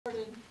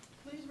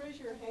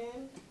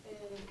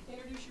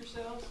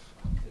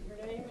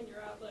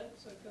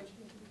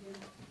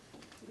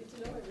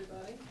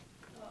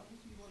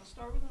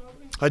start with an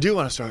opening? I do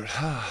want to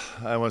start.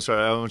 I want to start.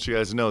 I want you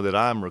guys to know that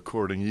I'm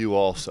recording you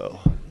also.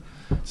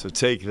 So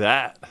take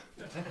that.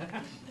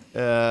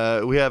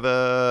 We have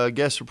a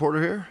guest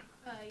reporter here.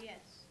 Yes.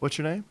 What's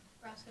your name?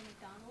 Roscoe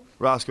McDonald.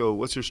 Roscoe,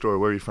 what's your story?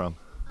 Where are you from?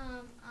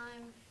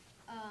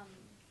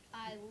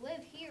 I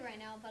live here right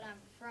now, but I'm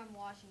from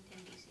Washington,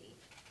 D.C.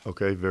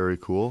 Okay, very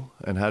cool.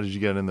 And how did you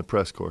get in the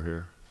press corps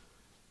here?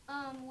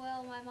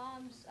 Well, my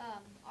mom's,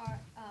 our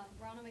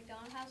Ronald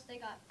McDonald House, they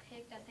got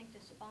picked, I think,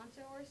 to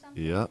sponsor or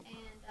something. Yep. And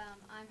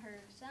I'm her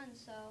son,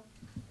 so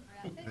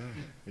I got picked.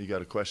 You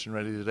got a question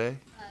ready today?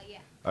 Yeah.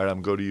 All right,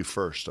 I'm going to go to you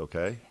first,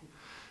 okay?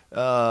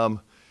 I'll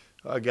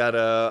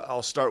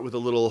start with a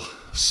little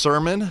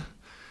sermon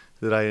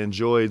that I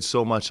enjoyed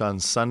so much on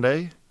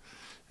Sunday.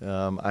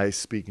 I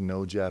speak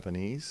no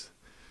Japanese,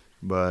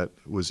 but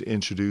was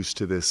introduced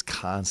to this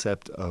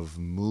concept of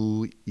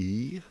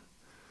mu-i,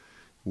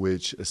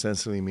 which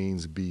essentially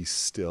means be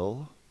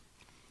still.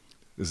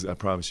 I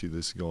promise you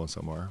this is going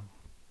somewhere.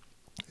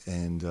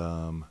 And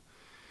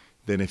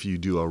then if you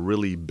do a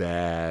really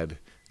bad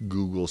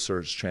Google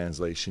search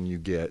translation, you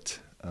get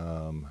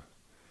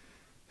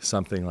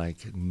something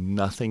like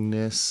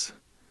nothingness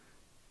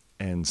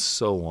and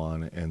so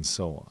on and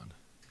so on.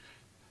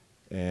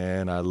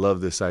 And I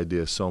love this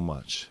idea so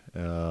much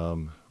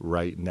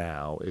right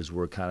now as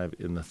we're kind of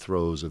in the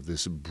throes of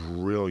this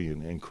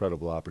brilliant,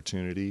 incredible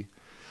opportunity.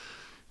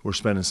 We're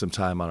spending some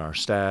time on our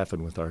staff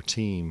and with our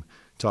team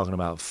talking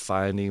about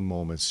finding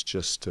moments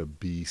just to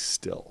be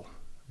still.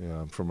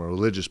 From a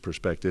religious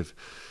perspective,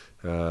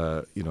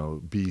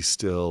 be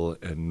still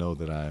and know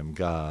that I am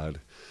God.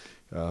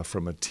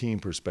 From a team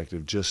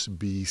perspective, just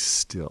be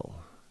still.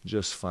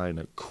 Just find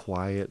a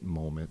quiet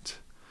moment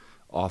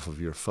off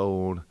of your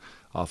phone,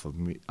 off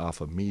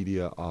of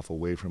media, off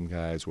away from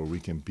guys, where we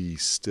can be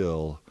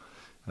still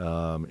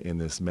in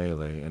this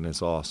melee, and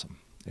it's awesome.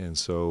 And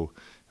so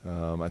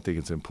I think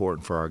it's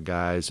important for our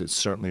guys. It's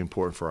certainly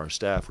important for our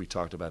staff. We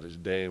talked about it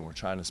today, and we're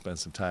trying to spend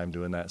some time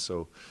doing that.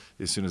 So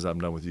as soon as I'm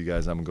done with you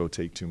guys, I'm going to go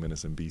take 2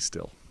 minutes and be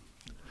still.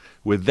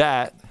 With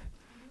that,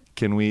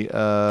 can we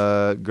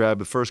grab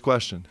the first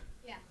question?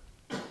 Yeah.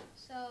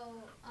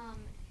 So,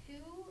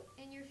 who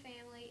in your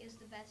family is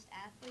the best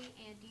athlete,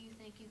 and do you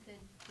think you could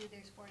do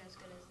their sport as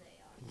good as they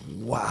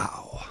are?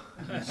 Wow.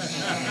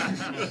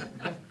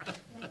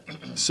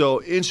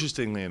 So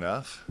interestingly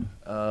enough,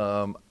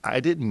 I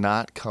did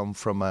not come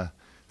from a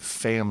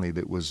family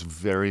that was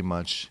very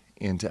much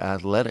into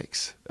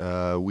athletics.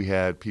 We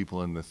had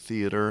people in the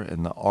theater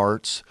and the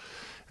arts.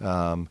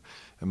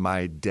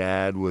 My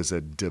dad was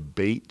a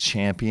debate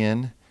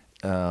champion,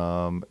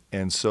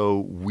 and so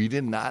we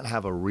did not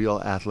have a real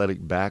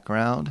athletic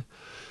background.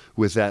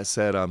 With that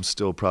said, I'm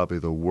still probably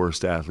the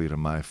worst athlete of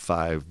my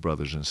 5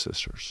 brothers and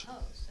sisters.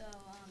 Oh, so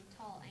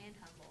tall and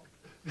humble.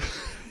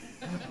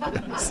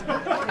 Yes.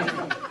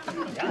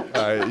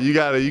 All right, you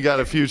got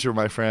a future,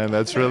 my friend.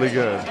 That's really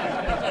good.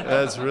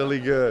 That's really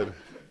good.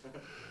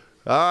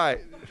 All right.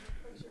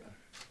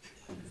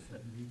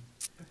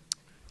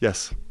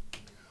 Yes.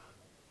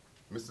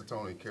 Mr.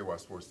 Tony, KY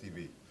Sports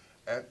TV.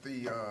 At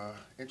the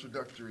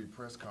introductory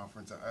press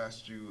conference, I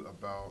asked you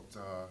about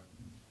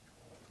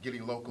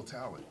getting local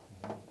talent,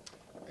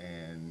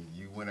 and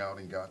you went out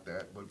and got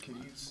that. But can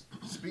you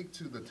speak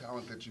to the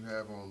talent that you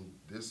have on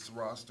this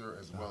roster,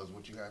 as well as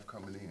what you have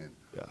coming in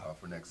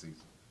for next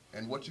season,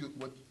 and what you've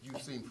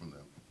seen from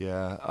them?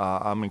 Yeah,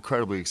 I'm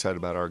incredibly excited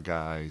about our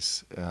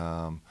guys.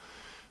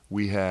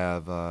 We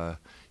have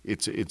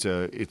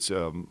it's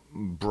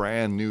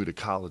brand new to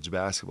college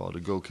basketball to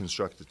go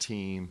construct a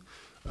team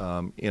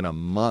in a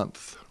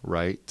month,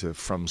 right?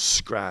 From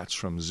scratch,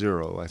 from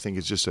zero. I think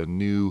it's just a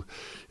new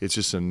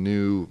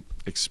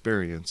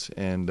experience,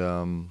 and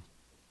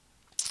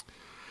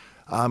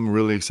I'm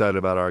really excited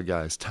about our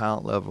guys'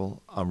 talent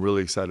level. I'm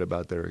really excited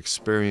about their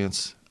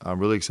experience. I'm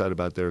really excited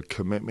about their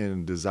commitment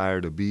and desire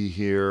to be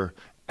here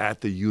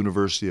at the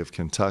University of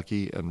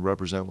Kentucky and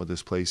represent what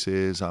this place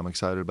is. I'm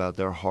excited about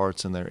their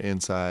hearts and their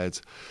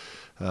insides.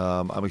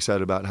 I'm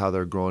excited about how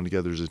they're growing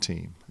together as a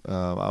team.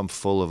 I'm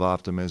full of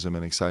optimism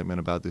and excitement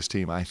about this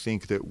team. I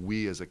think that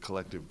we as a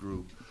collective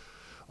group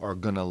are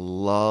going to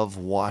love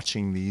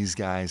watching these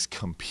guys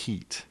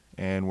compete.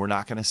 And we're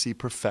not going to see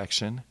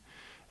perfection,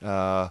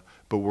 but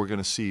we're going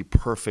to see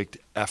perfect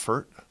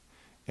effort,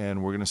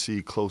 and we're going to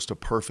see close to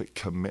perfect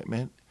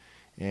commitment.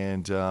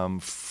 And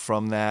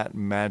from that,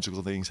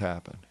 magical things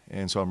happen.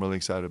 And so I'm really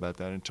excited about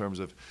that. In terms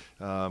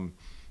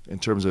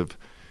of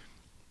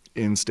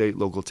in-state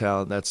local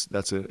talent,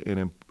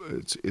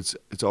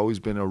 it's always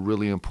been a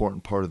really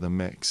important part of the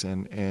mix,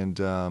 and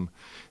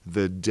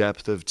the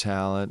depth of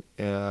talent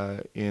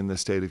in the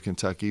state of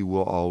Kentucky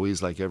will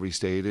always, like every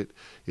state,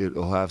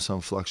 it'll have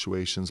some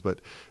fluctuations, but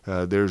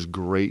there's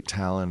great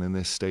talent in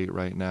this state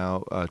right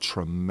now,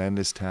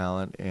 tremendous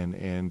talent,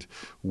 and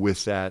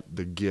with that,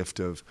 the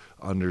gift of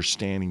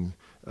understanding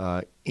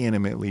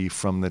intimately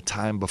from the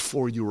time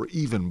before you were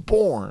even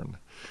born,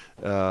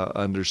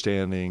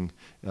 understanding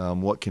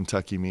what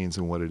Kentucky means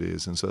and what it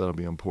is. And so that'll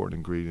be an important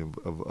ingredient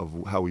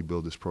of how we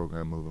build this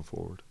program moving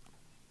forward.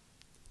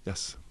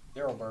 Yes?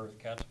 Daryl Burr with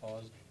Cat's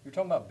Paws. You're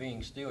talking about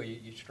being still.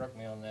 You struck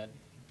me on that.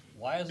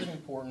 Why is it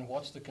important?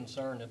 What's the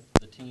concern if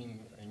the team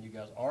and you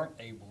guys aren't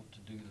able to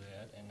do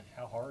that, and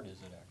how hard is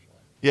it actually?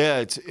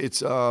 Yeah,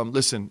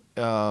 listen,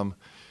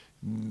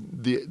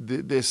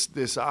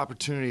 this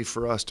opportunity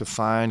for us to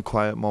find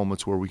quiet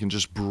moments where we can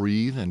just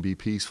breathe and be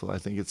peaceful, I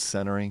think it's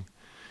centering.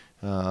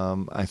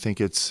 I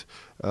think it's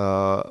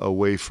a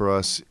way for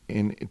us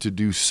to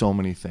do so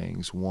many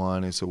things.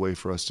 One, it's a way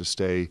for us to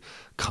stay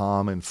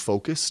calm and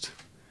focused,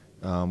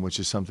 which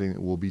is something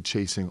that we'll be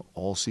chasing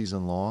all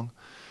season long.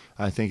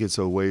 I think it's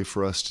a way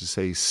for us to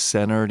stay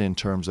centered in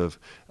terms of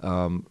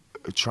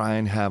try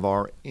and have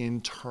our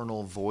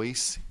internal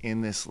voice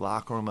in this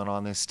locker room and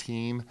on this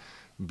team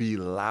be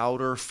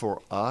louder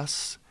for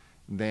us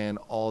than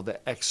all the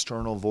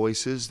external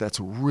voices. That's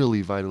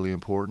really vitally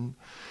important.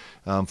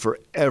 For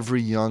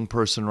every young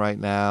person right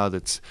now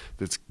that's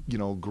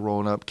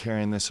grown up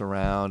carrying this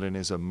around and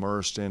is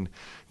immersed in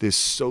this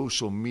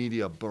social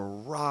media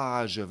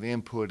barrage of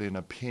input and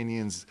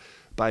opinions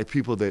by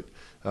people that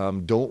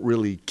don't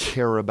really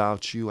care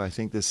about you, I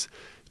think this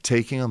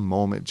taking a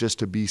moment just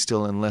to be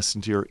still and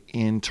listen to your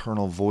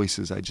internal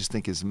voices, I just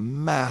think is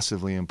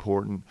massively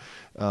important.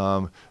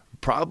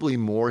 Probably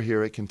more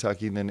here at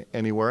Kentucky than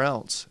anywhere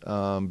else,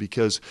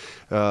 because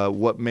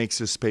what makes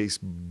this space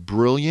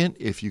brilliant,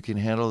 if you can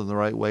handle it in the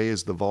right way,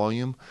 is the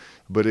volume,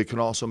 but it can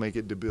also make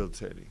it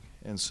debilitating.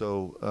 And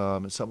so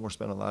it's something we're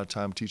spending a lot of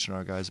time teaching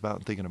our guys about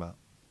and thinking about.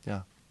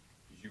 Yeah.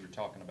 You were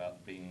talking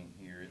about being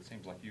here. It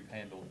seems like you've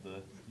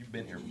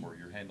been here before.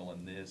 You're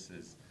handling this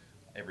as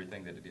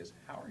everything that it is.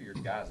 How are your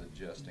guys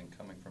adjusting,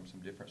 coming from some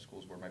different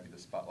schools where maybe the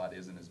spotlight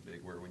isn't as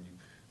big, where when you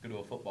go to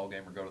a football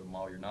game or go to the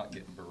mall, you're not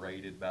getting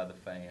berated by the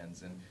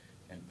fans, and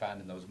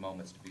finding those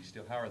moments to be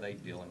still? How are they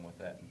dealing with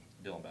that? And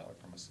Dylan Ballard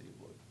from a Sea of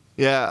Blue.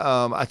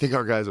 Yeah, I think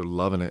our guys are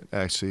loving it,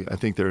 actually. I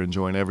think they're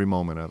enjoying every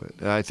moment of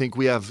it. I think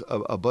we have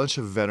a bunch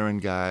of veteran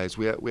guys.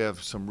 We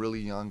have some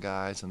really young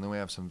guys, and then we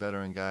have some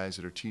veteran guys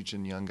that are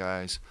teaching young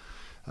guys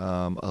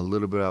a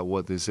little bit about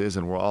what this is,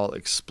 and we're all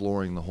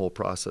exploring the whole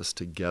process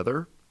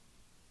together.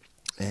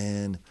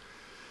 And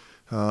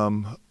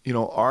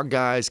our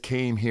guys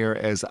came here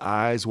as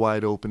eyes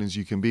wide open as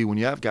you can be. When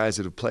you have guys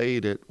that have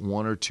played at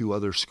one or two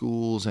other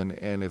schools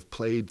and have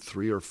played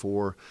 3 or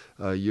 4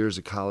 years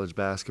of college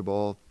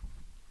basketball,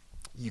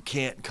 you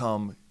can't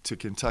come to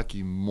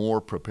Kentucky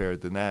more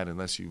prepared than that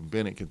unless you've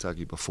been at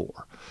Kentucky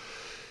before.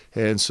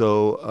 And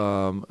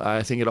so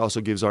I think it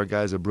also gives our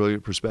guys a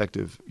brilliant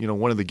perspective.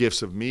 One of the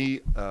gifts of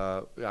me,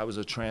 I was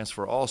a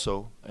transfer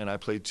also, and I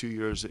played 2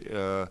 years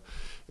at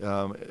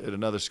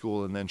another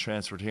school and then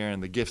transferred here.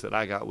 And the gift that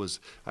I got was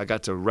I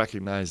got to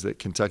recognize that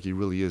Kentucky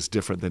really is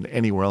different than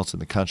anywhere else in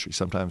the country.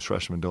 Sometimes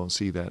freshmen don't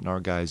see that, and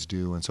our guys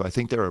do. And so I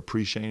think they're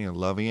appreciating and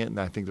loving it, and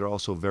I think they're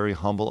also very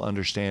humble,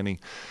 understanding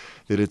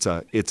that it's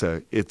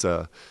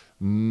a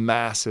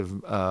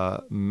massive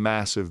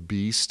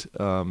beast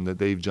that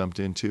they've jumped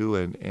into,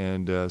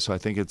 and so I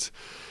think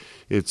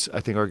I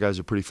think our guys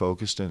are pretty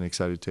focused and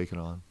excited to take it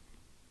on.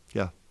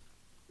 Yeah.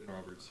 Ben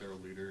Roberts, Sarah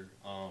Leader.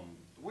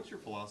 What's your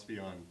philosophy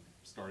on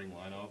starting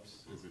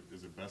lineups?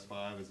 Is it best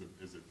 5? Is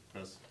it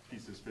best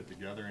pieces fit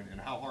together? And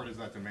how hard is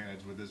that to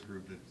manage with this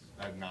group that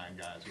had 9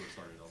 guys who have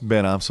started off?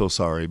 Ben, I'm so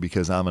sorry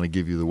because I'm going to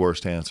give you the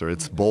worst answer.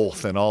 It's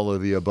both and all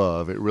of the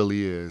above. It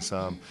really is.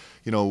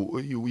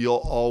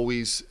 You'll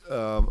always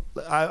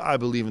I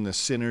believe in the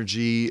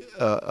synergy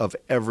of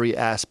every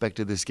aspect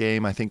of this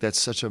game. I think that's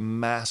such a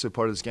massive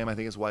part of this game. I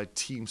think it's why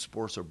team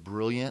sports are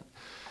brilliant.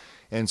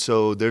 And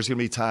so there's going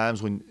to be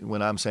times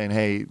when I'm saying,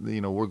 hey,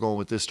 we're going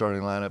with this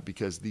starting lineup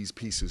because these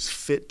pieces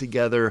fit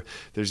together.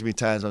 There's going to be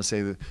times I'm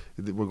saying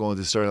that we're going with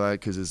this starting lineup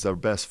because it's our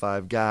best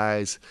 5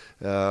 guys.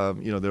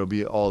 There'll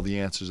be all the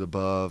answers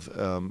above.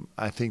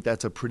 I think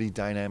that's a pretty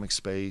dynamic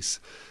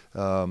space.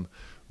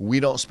 We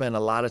don't spend a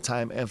lot of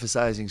time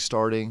emphasizing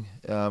starting.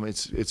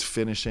 It's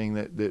finishing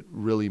that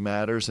really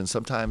matters, and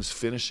sometimes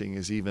finishing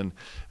is even,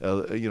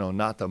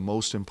 not the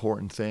most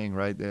important thing,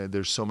 right?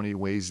 There's so many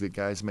ways that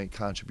guys make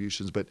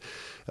contributions, but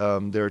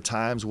there are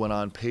times when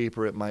on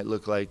paper it might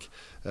look like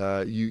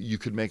you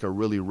could make a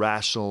really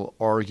rational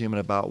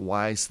argument about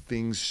why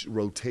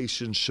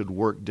rotations should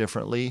work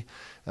differently,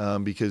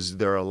 because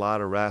there are a lot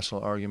of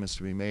rational arguments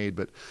to be made,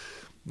 but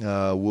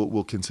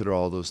we'll consider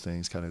all those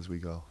things kind of as we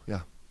go.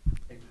 Yeah.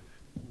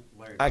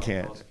 I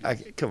can't.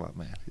 Come on,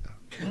 man.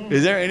 Yeah.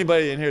 Is there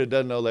anybody in here that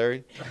doesn't know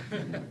Larry?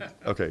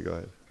 Okay, go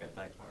ahead. Okay,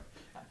 thanks, Mark.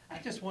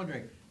 I'm just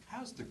wondering,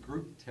 how's the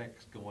group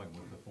text going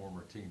with the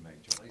former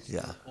teammates? Are they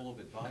still full of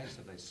advice?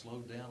 Have they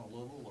slowed down a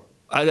little? Or?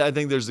 I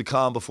think there's the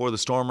calm before the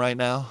storm right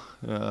now.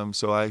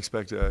 So I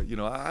expect,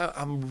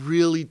 I'm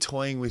really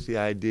toying with the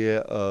idea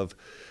of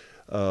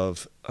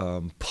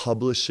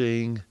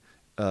publishing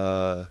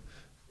the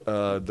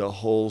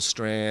whole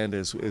strand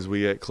as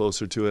we get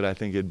closer to it. I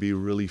think it'd be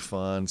really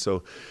fun.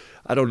 So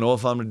I don't know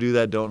if I'm going to do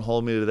that. Don't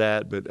hold me to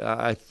that. But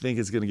I think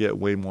it's going to get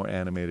way more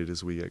animated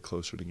as we get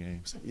closer to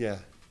games. Yeah.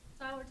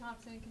 Tyler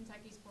Thompson,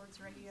 Kentucky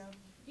Sports Radio.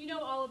 You know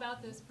all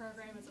about this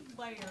program as a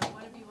player.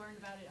 What have you learned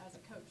about it as a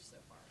coach so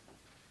far?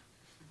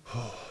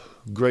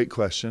 Great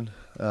question.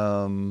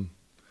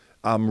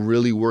 I'm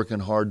really working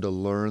hard to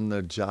learn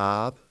the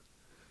job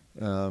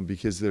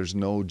because there's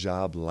no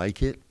job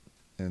like it,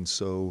 and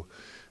so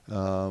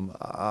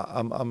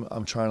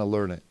I'm trying to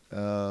learn it.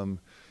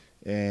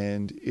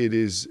 And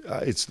it's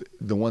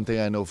the one thing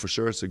I know for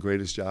sure. It's the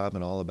greatest job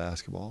in all of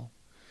basketball,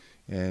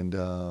 and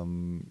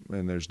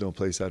there's no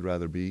place I'd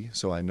rather be.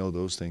 So I know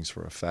those things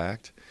for a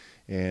fact,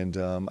 and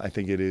I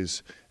think it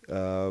is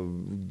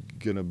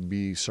going to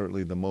be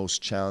certainly the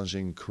most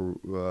challenging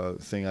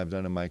thing I've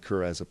done in my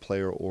career as a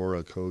player or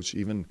a coach,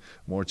 even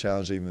more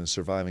challenging than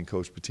surviving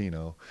Coach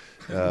Pitino,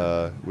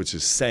 which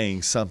is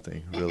saying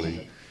something,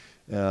 really.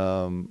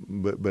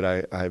 But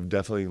I've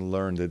definitely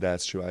learned that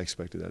that's true. I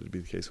expected that to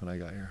be the case when I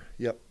got here.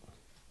 Yep.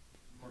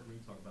 Mark, when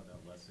you talk about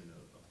that lesson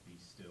of be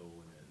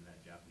still and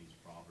that Japanese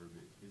proverb,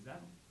 is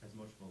that as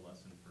much of a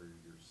lesson for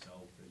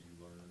yourself as you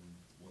learn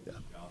what the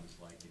job is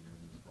like and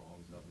the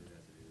prongs of it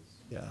as it is?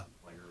 Yeah.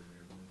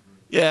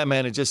 Yeah, Yeah,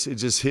 man, it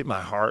just hit my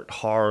heart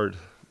hard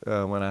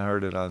when I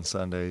heard it on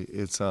Sunday.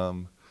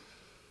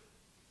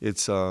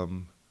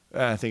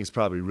 I think it's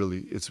probably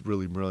really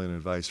brilliant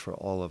advice for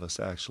all of us,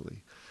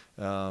 actually.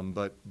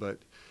 But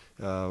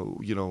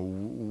you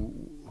know,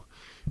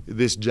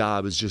 this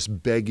job is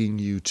just begging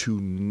you to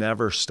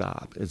never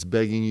stop. It's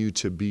begging you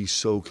to be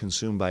so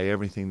consumed by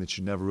everything that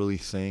you never really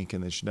think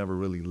and that you never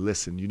really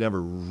listen. You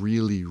never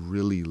really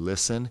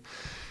listen.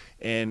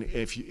 And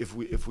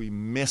if we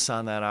miss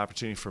on that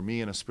opportunity, for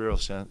me in a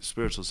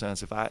spiritual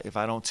sense, if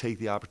I don't take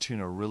the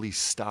opportunity to really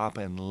stop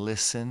and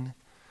listen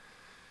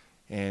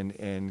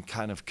and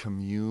kind of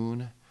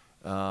commune,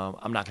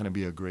 I'm not going to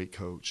be a great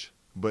coach.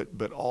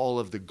 But all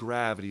of the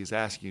gravity is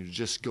asking you to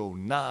just go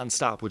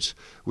nonstop,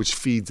 which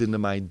feeds into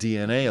my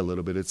DNA a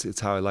little bit. It's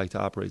how I like to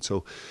operate.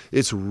 So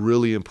it's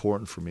really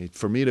important for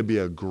me to be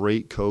a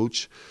great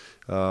coach.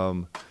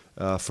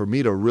 For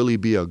me to really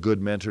be a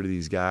good mentor to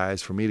these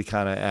guys, for me to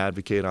kind of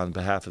advocate on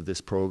behalf of this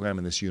program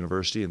and this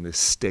university and this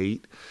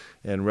state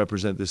and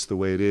represent this the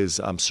way it is,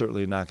 I'm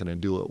certainly not going to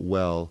do it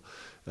well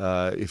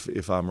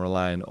if I'm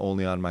relying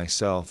only on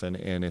myself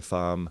and if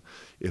I'm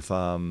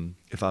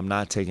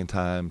not taking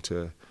time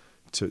to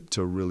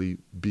really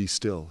be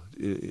still.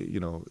 You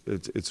know,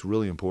 it's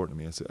really important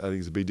to me. I think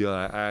it's a big deal.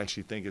 I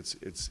actually think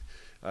it's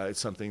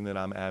something that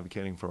I'm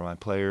advocating for my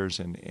players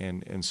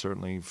and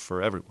certainly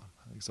for everyone.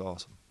 I think it's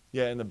awesome.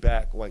 Yeah, in the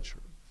back, white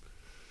shirt.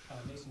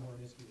 Mason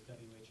Hornisky with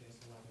WHS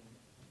 11.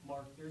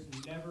 Mark, there's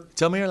never...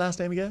 Tell me your last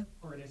name again.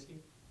 Hornisky.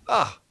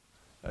 Ah,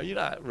 you're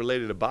not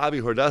related to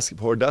Bobby Hordusky.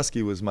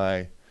 Hordusky was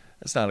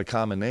that's not a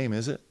common name,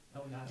 is it?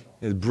 No, not at all.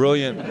 He's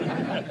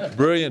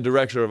brilliant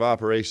director of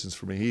operations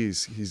for me.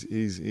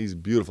 He's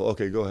beautiful.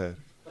 Okay, go ahead.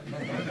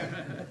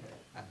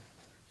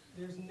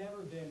 There's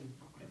never been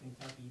a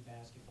Kentucky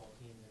basketball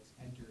team that's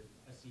entered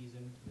a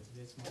season with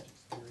this much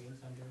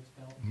experience under its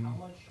belt. Mm-hmm. How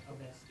much of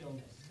that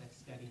stillness, that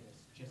steadiness,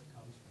 just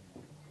comes from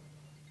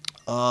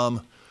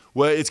that?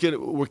 Well,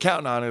 we're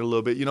counting on it a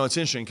little bit. You know, it's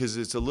interesting because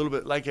it's a little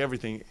bit like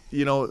everything.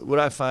 You know, what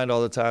I find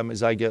all the time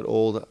as I get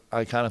old,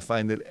 I kind of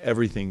find that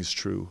everything's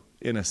true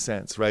in a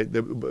sense, right?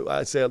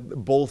 I'd say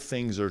both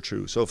things are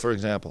true. So, for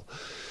example,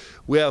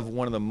 we have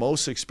one of the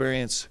most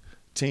experienced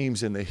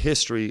teams in the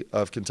history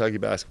of Kentucky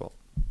basketball.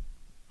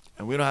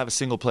 And we don't have a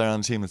single player on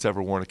the team that's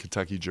ever worn a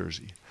Kentucky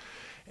jersey.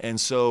 And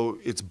so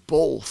it's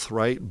both,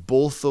 right?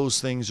 Both those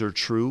things are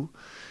true.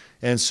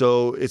 And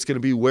so it's going to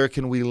be, where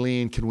can we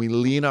lean? Can we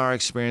lean our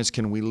experience?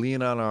 Can we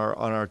lean on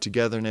our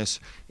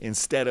togetherness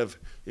instead of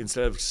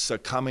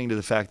succumbing to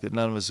the fact that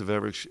none of us have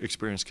ever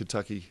experienced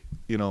Kentucky,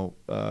 you know,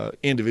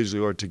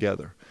 individually or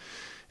together?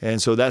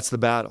 And so that's the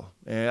battle.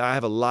 And I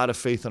have a lot of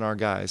faith in our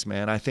guys,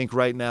 man. I think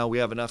right now we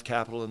have enough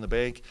capital in the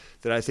bank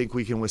that I think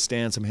we can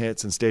withstand some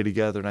hits and stay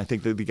together. And I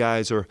think that the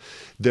guys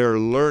they're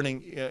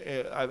learning.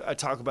 I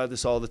talk about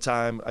this all the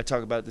time. I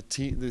talk about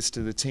this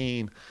to the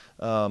team.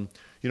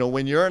 You know,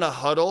 when you're in a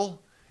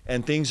huddle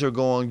and things are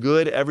going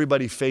good,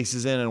 everybody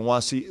faces in and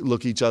wants to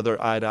look each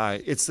other eye to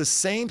eye. It's the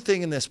same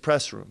thing in this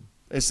press room.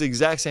 It's the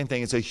exact same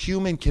thing. It's a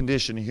human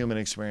condition, a human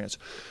experience.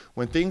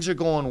 When things are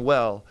going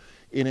well,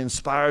 it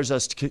inspires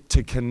us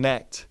to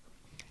connect.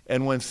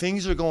 And when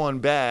things are going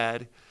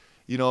bad,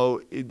 you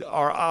know,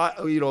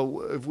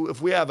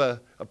 if we have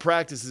a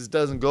practice that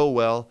doesn't go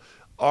well,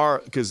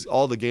 because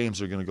all the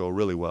games are going to go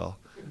really well.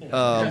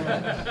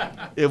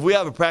 If we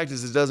have a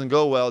practice that doesn't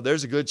go well,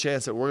 there's a good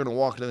chance that we're going to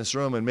walk into this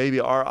room and maybe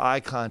our eye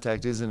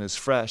contact isn't as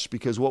fresh,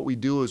 because what we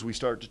do is we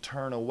start to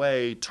turn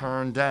away,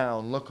 turn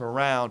down, look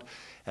around,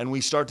 and we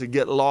start to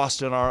get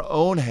lost in our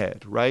own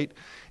head, right?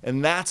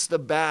 And that's the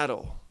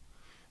battle.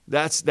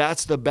 That's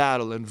the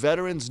battle, and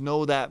veterans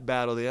know that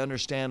battle. They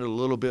understand it a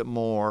little bit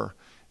more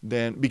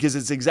because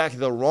it's exactly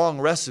the wrong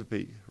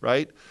recipe,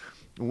 right?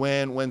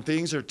 When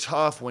things are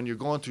tough, when you're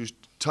going through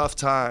tough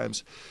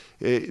times,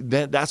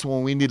 that's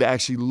when we need to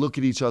actually look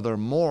at each other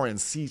more and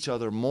see each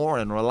other more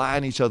and rely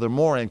on each other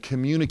more and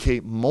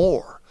communicate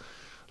more.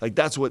 Like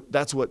that's what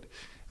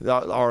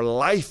our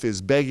life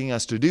is begging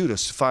us to do, to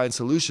find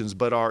solutions,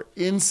 but our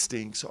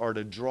instincts are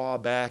to draw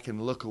back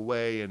and look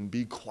away and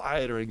be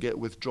quieter and get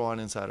withdrawn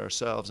inside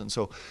ourselves. And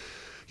so,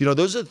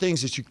 those are the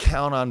things that you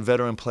count on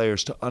veteran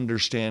players to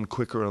understand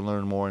quicker and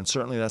learn more. And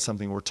certainly that's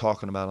something we're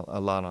talking about a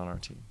lot on our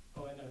team.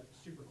 Oh, and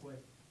super quick,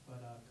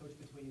 but Coach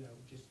Petito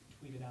just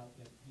tweeted out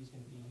that he's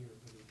going to be here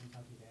for the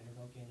Kentucky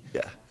Vanderbilt game.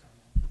 Yeah.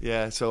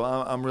 Yeah, so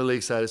I'm really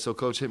excited. So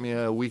Coach hit me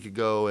a week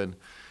ago, and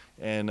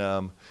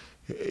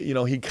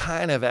he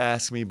kind of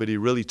asked me, but he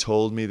really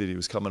told me that he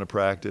was coming to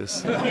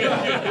practice.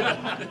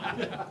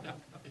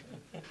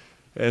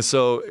 And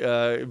so,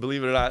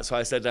 believe it or not, so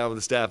I sat down with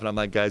the staff, and I'm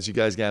like, guys, you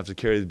guys gonna have to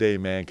carry the day,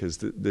 man, because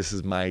this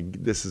is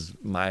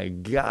my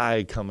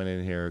guy coming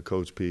in here,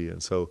 Coach P.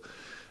 And so,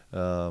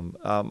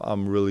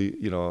 I'm really,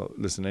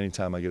 listen.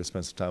 Anytime I get to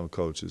spend some time with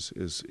Coach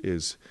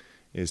is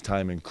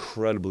time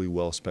incredibly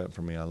well spent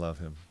for me. I love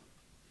him.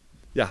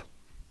 Yeah.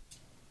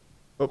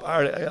 Oh,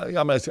 all right.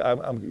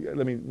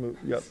 Let me move.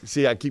 Yep.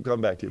 See, I keep coming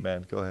back to you,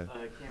 man. Go ahead.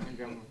 Cameron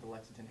Drummond with the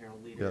Lexington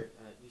Herald Leader.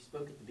 Yep. You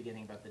spoke at the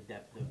beginning about the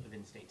depth of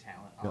in-state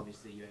talent. Yep.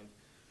 Obviously, you have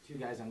two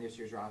guys on this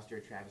year's roster,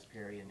 Travis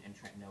Perry and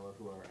Trent Noah,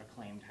 who are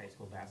acclaimed high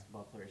school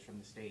basketball players from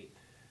the state.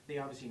 They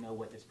obviously know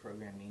what this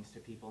program means to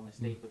people in the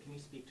state, but can you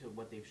speak to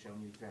what they've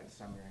shown you throughout the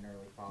summer and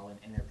early fall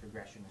and their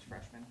progression as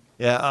freshmen?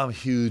 Yeah, I'm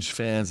huge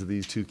fans of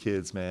these two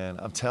kids, man.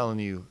 I'm telling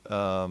you.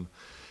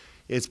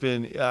 It's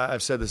been,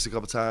 I've said this a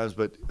couple times,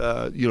 but,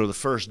 the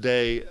first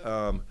day,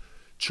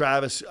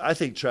 Travis, I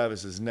think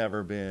Travis has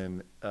never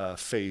been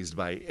fazed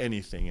by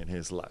anything in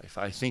his life.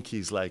 I think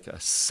he's like a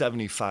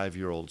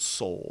 75-year-old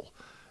soul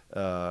in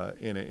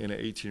an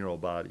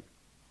 18-year-old body.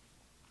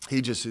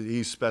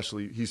 He's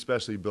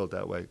specially built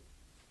that way.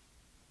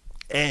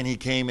 And he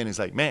came in and he's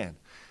like, man,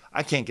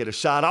 I can't get a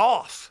shot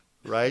off,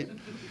 right?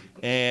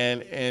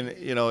 And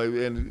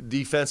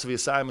defensive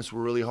assignments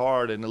were really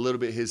hard, and a little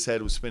bit his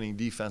head was spinning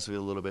defensively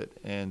a little bit.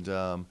 And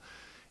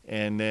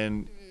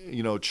then,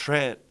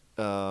 Trent,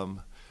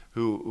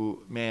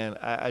 who man,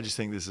 I just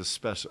think this is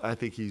special. I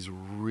think he's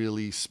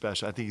really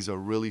special. I think he's a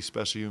really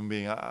special human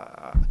being.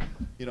 I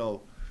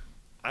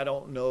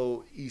don't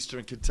know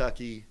Eastern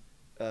Kentucky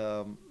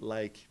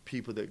like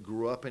people that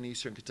grew up in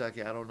Eastern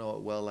Kentucky. I don't know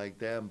it well like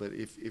them. But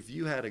if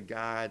you had a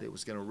guy that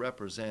was going to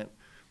represent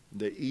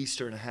the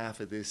eastern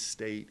half of this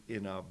state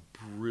in a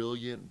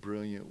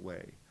brilliant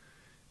way,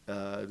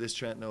 this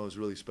Trent Noah is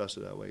really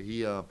special that way.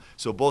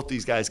 So both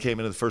these guys came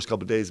into the first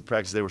couple of days of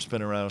practice. They were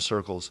spinning around in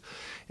circles,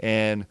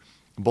 and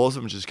both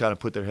of them just kind of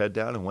put their head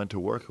down and went to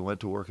work and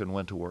went to work and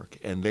went to work.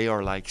 And they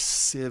are like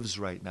sieves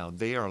right now.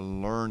 They are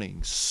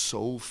learning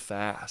so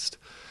fast.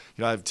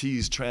 I've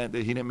teased Trent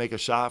that he didn't make a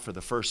shot for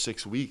the first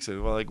 6 weeks,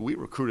 and we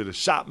recruited a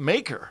shot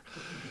maker.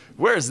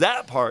 Where's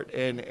that part?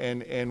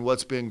 And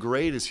what's been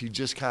great is he's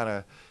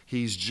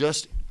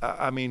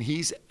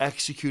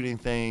executing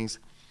things.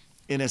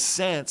 In a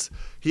sense,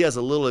 he has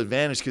a little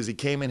advantage because he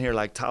came in here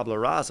like tabla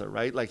rasa,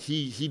 right? Like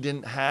he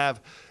didn't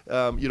have,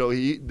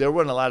 there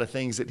weren't a lot of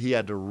things that he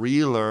had to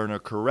relearn or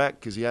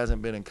correct because he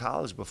hasn't been in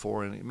college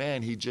before. And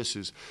man, he just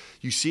is,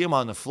 you see him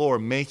on the floor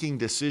making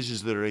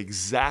decisions that are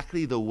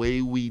exactly the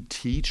way we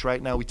teach.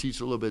 Right now we teach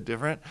a little bit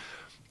different.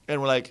 And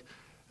we're like,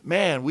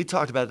 man, we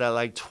talked about that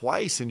like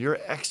twice and you're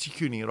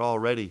executing it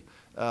already.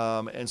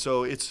 And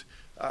so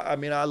I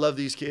love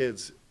these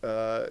kids.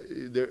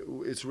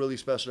 It's really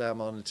special to have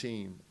them on the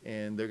team,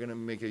 and they're going to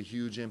make a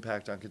huge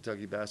impact on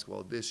Kentucky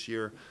basketball this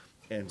year,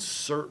 and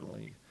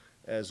certainly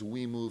as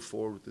we move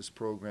forward with this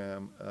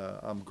program.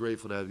 I'm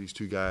grateful to have these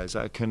two guys.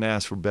 I couldn't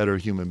ask for better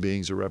human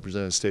beings to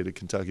represent the state of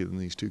Kentucky than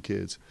these two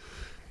kids.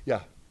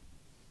 Yeah.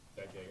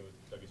 That game with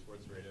Kentucky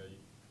Sports Radio,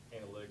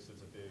 analytics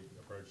is a big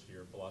approach to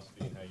your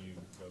philosophy and how you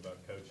go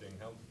about coaching.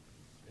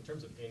 In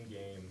terms of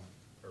in-game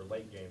or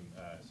late-game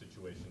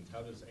situations,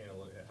 how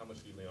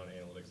much do you lean on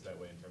analytics that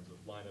way in terms of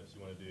lineups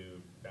you want to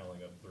do,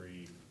 fouling up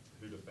three,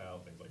 who to foul,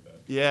 things like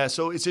that? Yeah,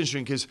 so it's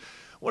interesting because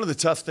one of the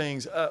tough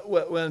things,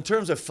 in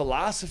terms of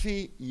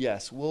philosophy,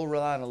 yes, we'll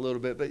rely on a little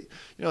bit, but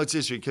it's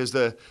interesting because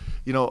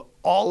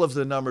all of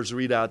the numbers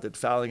read out that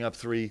fouling up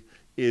three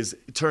it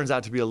turns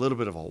out to be a little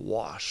bit of a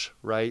wash,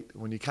 right?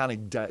 When you kind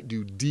of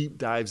do deep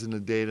dives into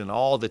data and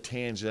all the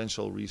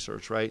tangential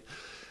research, right?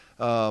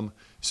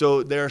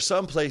 So there are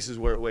some places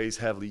where it weighs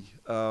heavily.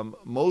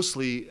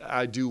 Mostly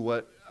I do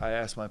what I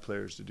ask my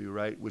players to do,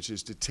 right? Which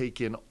is to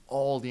take in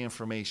all the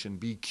information,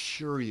 be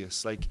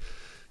curious, like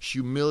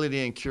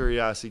humility and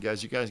curiosity,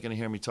 guys. You guys are going to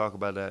hear me talk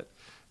about that,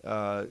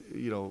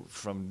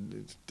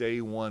 from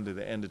day one to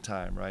the end of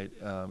time, right?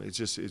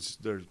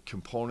 They're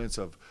components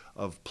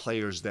of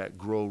players that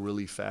grow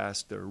really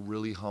fast. They're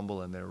really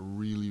humble and they're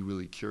really,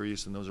 really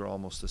curious, and those are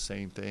almost the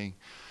same thing.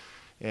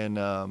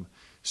 And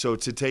so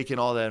to take in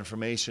all that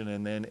information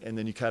and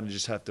then you kind of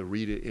just have to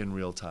read it in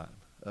real time.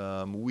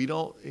 We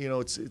don't,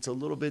 it's a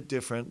little bit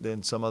different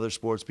than some other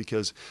sports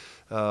because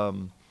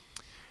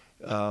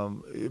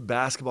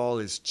basketball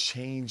is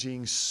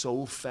changing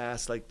so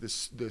fast. Like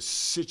the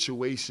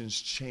situations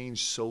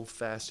change so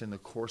fast in the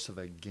course of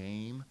a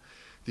game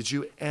that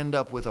you end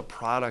up with a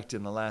product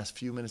in the last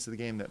few minutes of the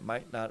game that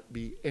might not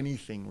be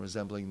anything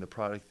resembling the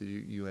product that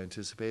you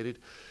anticipated.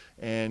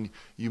 And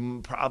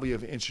you probably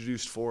have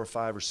introduced 4 or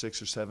 5 or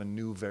 6 or 7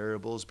 new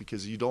variables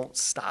because you don't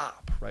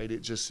stop, right?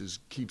 It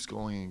just keeps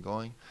going and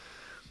going.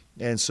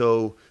 And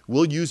so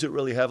we'll use it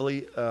really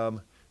heavily,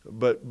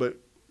 but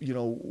you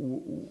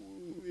know,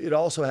 it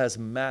also has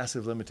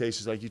massive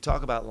limitations. Like you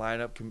talk about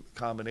lineup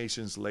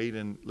combinations late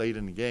in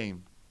the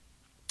game.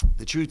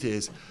 The truth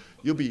is,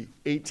 you'll be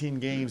 18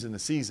 games in the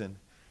season,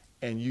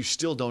 and you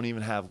still don't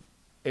even have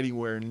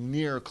anywhere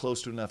near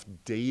close to enough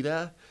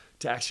data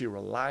to actually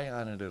rely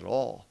on it at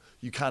all.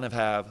 You kind of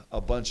have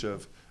a bunch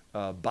of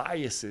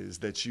biases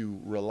that you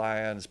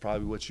rely on is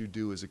probably what you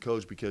do as a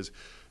coach, because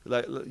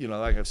like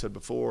I've said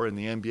before, in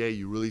the NBA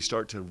you really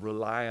start to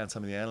rely on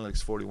some of the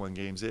analytics 41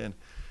 games in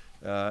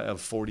of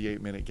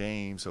 48-minute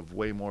games of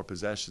way more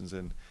possessions,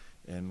 and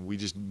we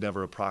just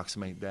never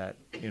approximate that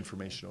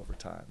information over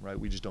time, right?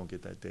 We just don't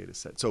get that data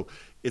set. So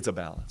it's a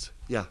balance.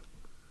 Yeah.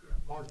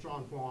 Mark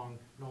John Huang,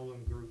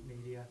 Nolan Group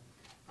Media.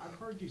 I've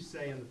heard you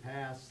say in the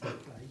past that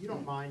you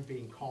don't mind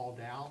being called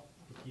out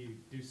if you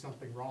do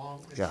something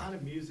wrong. It's kind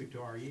of music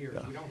to our ears.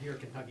 We don't hear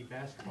Kentucky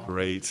basketball.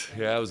 Great.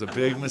 Yeah, it was a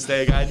big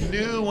mistake. I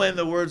knew when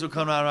the words would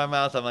come out of my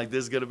mouth, I'm like,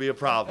 this is going to be a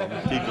problem.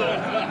 Keep going.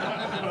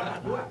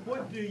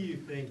 What do you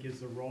think is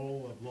the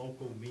role of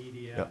local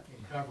media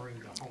in covering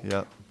the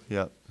home?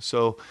 Yeah.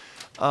 So,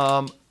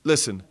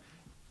 listen,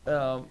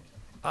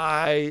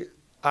 I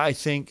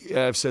think,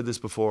 I've said this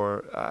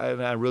before,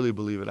 and I really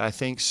believe it, I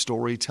think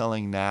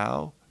storytelling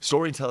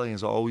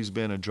has always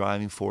been a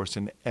driving force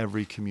in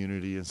every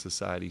community and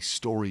society.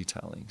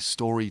 Storytelling.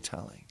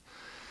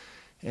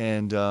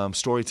 And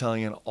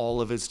storytelling in all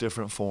of its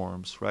different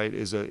forms, right?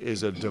 As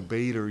a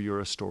debater, you're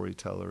a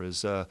storyteller.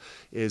 As a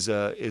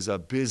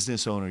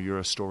business owner, you're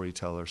a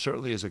storyteller.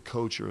 Certainly as a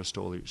coach, you're a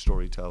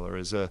storyteller.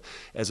 As a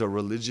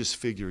religious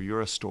figure,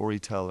 you're a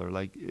storyteller.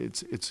 Like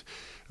it's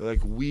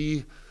like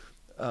we.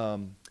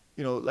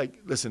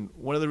 Listen,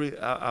 one of the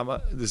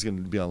this is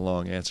going to be a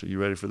long answer. You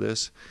ready for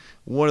this?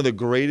 One of the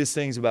greatest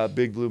things about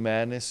Big Blue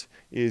Madness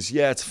is,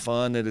 it's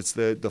fun that it's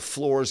the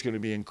floor is going to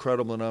be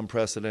incredible and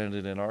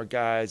unprecedented, and our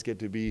guys get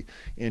to be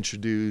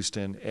introduced,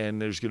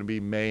 and there's going to be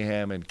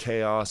mayhem and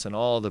chaos and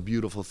all the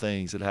beautiful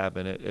things that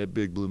happen at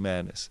Big Blue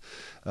Madness.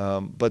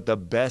 But the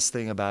best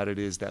thing about it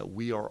is that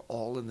we are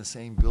all in the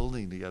same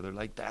building together.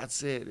 Like,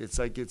 that's it. It's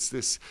like it's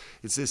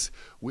this.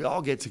 We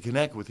all get to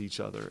connect with each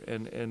other,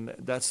 and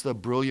that's the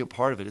brilliant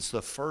part of it. It's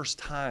the first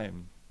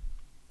time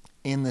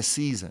in the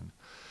season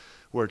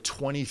where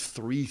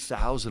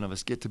 23,000 of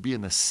us get to be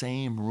in the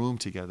same room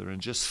together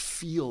and just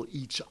feel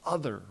each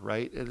other,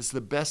 right? And it's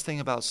the best thing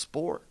about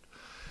sport.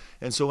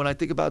 And so when I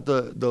think about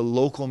the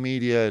local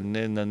media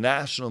and the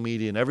national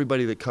media and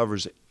everybody that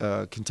covers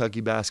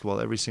Kentucky basketball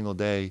every single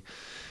day,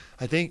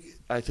 I think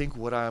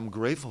what I'm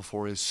grateful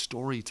for is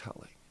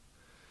storytelling.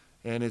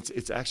 And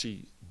it's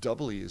actually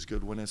doubly as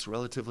good when it's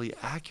relatively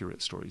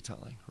accurate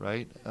storytelling,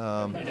 right?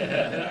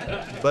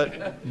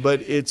 But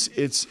it's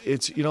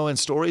and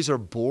stories are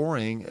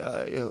boring.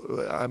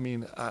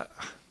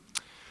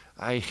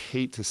 I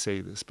hate to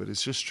say this, but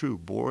it's just true.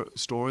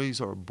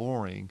 Stories are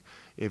boring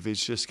if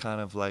it's just kind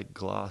of like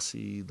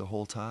glossy the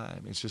whole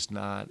time. It's just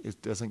not.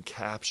 It doesn't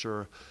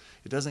capture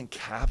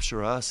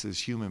us as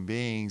human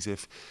beings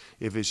if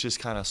it's just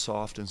kind of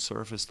soft and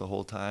surface the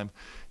whole time,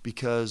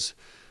 because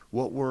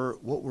what we're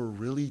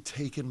really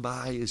taken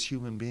by as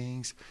human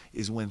beings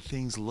is when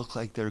things look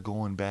like they're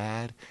going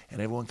bad and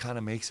everyone kind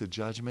of makes a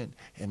judgment,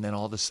 and then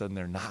all of a sudden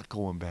they're not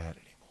going bad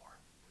anymore.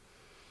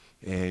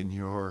 And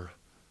you're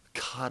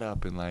caught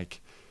up in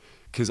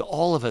because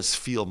all of us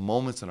feel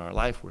moments in our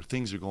life where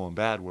things are going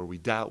bad, where we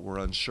doubt, we're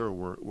unsure,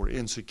 we're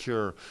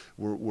insecure,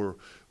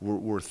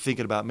 we're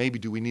thinking about maybe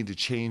do we need to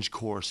change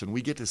course, and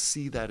we get to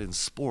see that in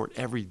sport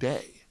every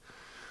day.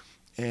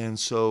 And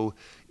so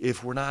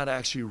if we're not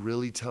actually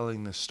really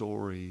telling the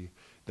story,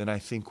 then I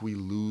think we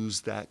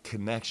lose that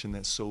connection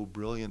that's so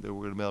brilliant that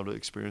we're going to be able to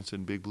experience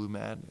in Big Blue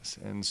Madness.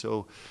 And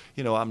so,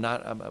 I'm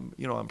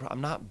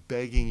not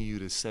begging you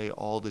to say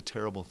all the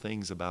terrible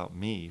things about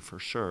me, for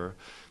sure,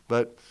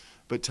 but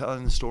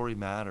telling the story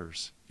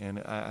matters. And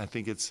I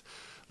think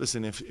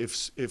listen,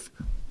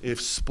 if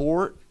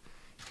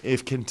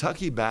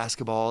Kentucky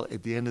basketball,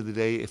 at the end of the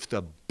day, if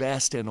the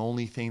best and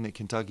only thing that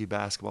Kentucky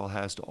basketball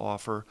has to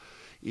offer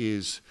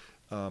is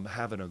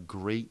having a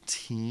great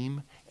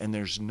team, and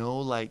there's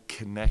no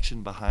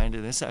connection behind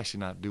it, it's actually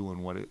not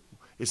doing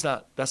that's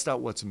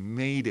not what's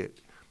made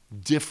it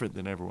different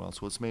than everyone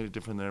else. What's made it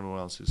different than everyone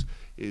else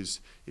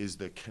is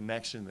the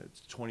connection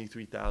that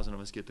 23,000 of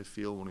us get to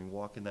feel when we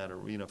walk in that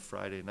arena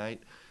Friday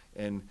night,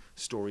 and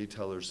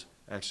storytellers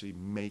actually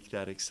make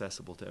that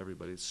accessible to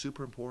everybody. It's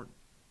super important.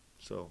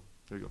 So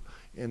there you go.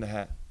 In the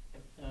hat.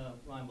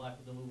 Ryan Black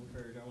with the Louisville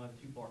Courier. I have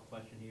a two-part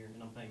question here,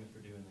 and I'm famous for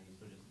doing these,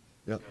 so just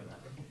yep.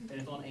 And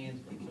it's on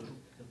Ansley. So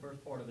the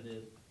first part of it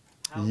is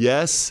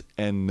yes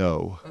and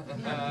no.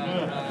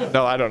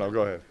 No, I don't know.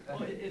 Go ahead.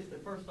 Well,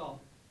 first off,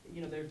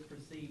 there's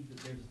perceived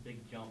that there's a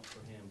big jump for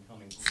him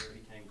coming from where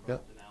he came from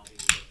to now being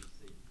the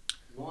SEC.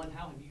 One,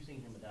 how have you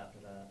seen him adapt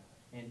to that?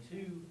 And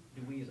two,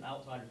 do we as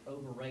outsiders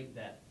overrate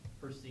that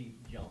perceived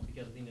jump?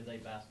 Because at the end of the day,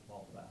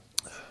 basketball is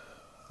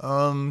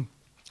basketball.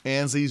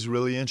 Ansley's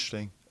really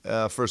interesting.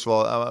 First of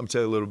all, I'm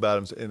telling you a little about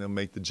him, and it'll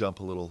make the jump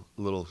a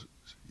little.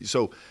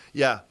 So,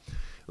 yeah,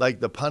 like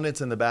the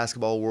pundits in the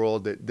basketball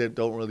world that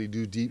don't really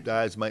do deep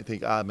dives might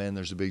think, man,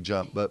 there's a big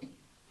jump. But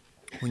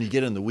when you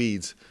get in the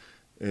weeds,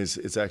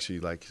 it's actually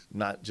like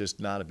not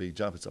a big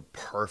jump. It's a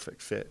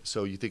perfect fit.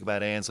 So you think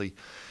about Ansley,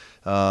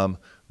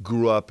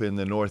 grew up in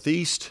the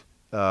Northeast,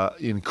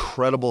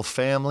 incredible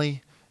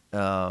family,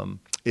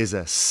 is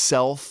a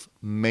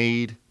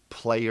self-made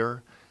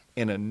player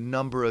in a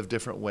number of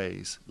different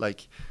ways.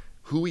 Like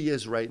who he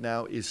is right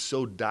now is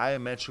so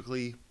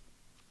diametrically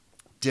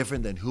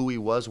different than who he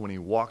was when he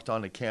walked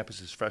onto campus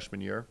his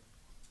freshman year.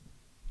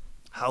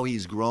 How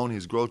he's grown,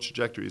 his growth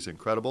trajectory is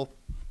incredible.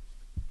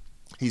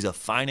 He's a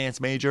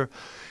finance major.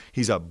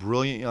 He's a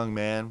brilliant young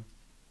man.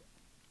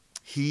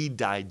 He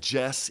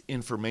digests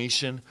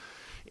information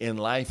in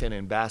life and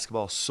in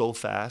basketball so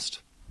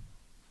fast.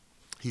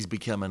 He's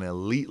become an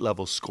elite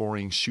level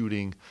scoring,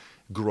 shooting,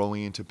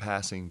 growing into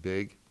passing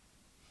big.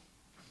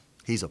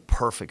 He's a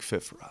perfect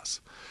fit for us.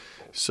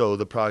 So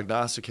the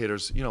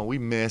prognosticators, we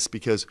miss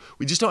because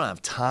we just don't have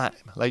time.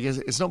 Like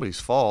it's nobody's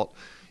fault.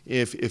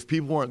 If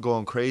people weren't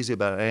going crazy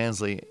about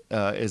Ansley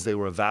as they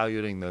were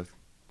evaluating the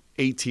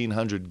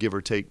 1,800 give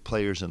or take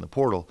players in the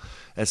portal,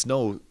 that's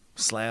no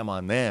slam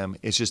on them.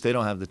 It's just they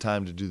don't have the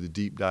time to do the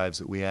deep dives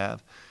that we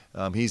have.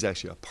 He's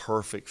actually a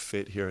perfect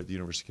fit here at the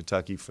University of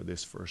Kentucky for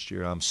this first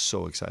year. I'm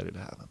so excited to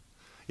have him.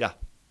 Yeah.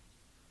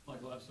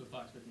 Michael Epps with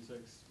Fox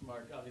 56.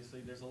 Mark,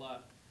 obviously there's a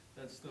lot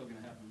that's still going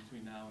to happen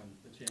between now and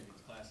the Champions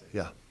Classic.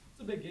 Yeah.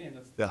 It's a big game.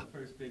 That's the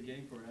first big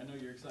game for it. I know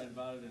you're excited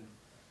about it, and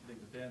I think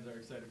the fans are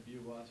excited for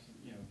you watching.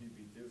 If you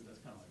beat Duke, that's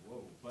kind of like,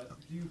 whoa. But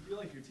do you feel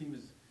like your team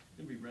is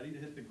going to be ready to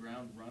hit the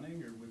ground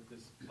running, or with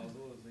this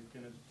puzzle, is it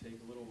going to take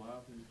a little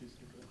while for these pieces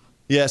to fit?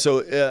 Yeah,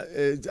 so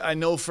I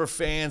know for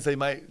fans they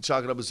might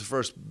chalk it up as the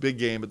first big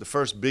game, but the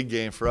first big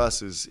game for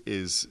us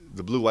is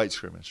the blue-white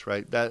scrimmage,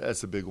 right?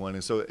 That's the big one,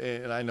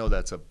 and I know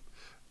that's a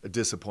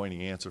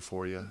disappointing answer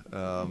for you,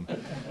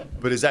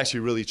 but it's actually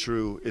really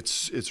true.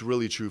 It's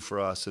really true for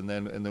us, and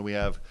then we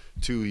have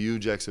 2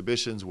 huge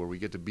exhibitions where we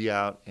get to be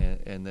out,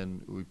 and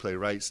then we play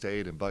Wright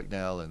State and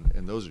Bucknell,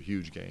 and those are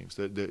huge games.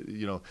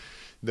 It'll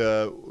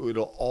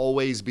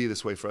always be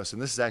this way for us,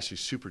 and this is actually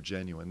super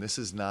genuine. This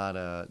is not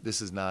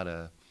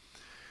a.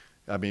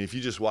 I mean, if you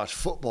just watched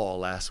football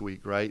last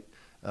week, right,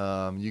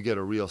 you get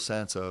a real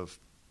sense of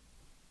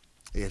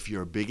if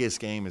your biggest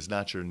game is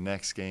not your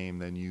next game,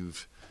 then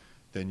you've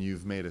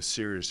made a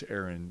serious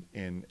error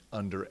in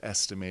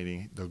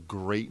underestimating the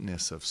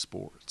greatness of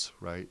sports,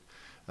 right?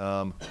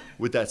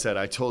 With that said,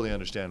 I totally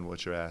understand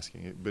what you're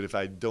asking, but if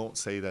I don't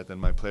say that, then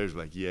my players are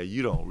like, yeah,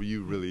 you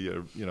really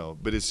are,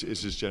 but it's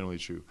just generally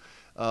true.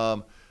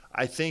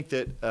 I think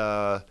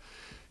that,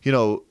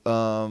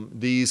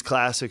 these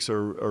classics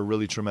are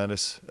really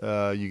tremendous.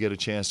 You get a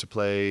chance to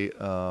play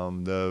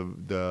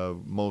the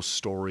most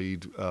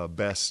storied,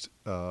 best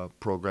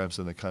programs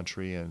in the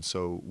country, and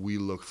so we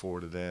look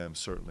forward to them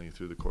certainly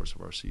through the course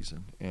of our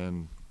season.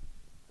 And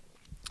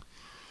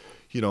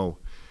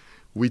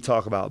we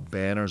talk about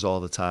banners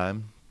all the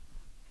time,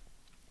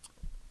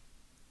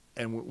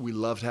 and we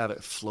love to have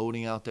it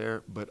floating out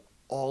there, but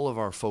all of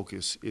our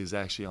focus is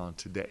actually on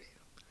today.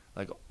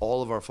 Like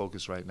all of our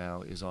focus right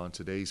now is on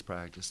today's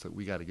practice, that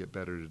we got to get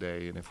better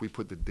today. And if we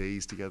put the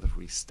days together, if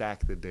we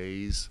stack the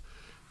days,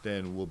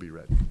 then we'll be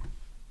ready.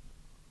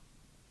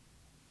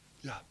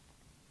 Yeah.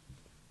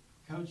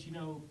 Coach,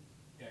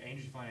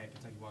 Andrew Fine at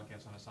Kentucky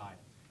Wildcats on a side.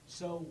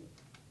 So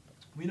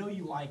we know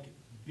you like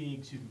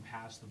bigs who can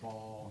pass the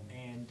ball,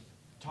 and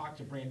talked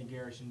to Brandon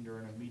Garrison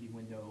during a meeting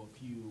window a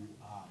few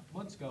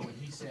months ago, and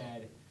he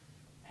said,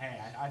 hey,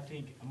 I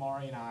think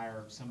Amari and I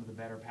are some of the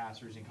better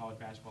passers in college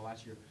basketball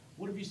last year.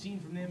 What have you seen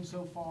from them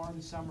so far in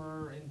the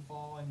summer and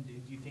fall, and do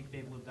you think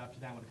they've lived up to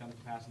that when it comes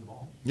to passing the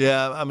ball?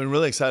 Yeah, I'm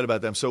really excited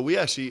about them. So we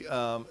actually,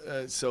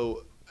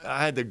 so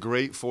I had the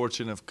great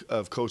fortune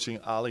of coaching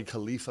Ali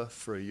Khalifa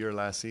for a year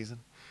last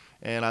season,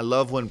 and I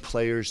love when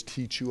players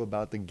teach you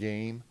about the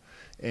game,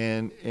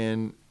 and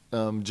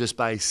just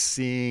by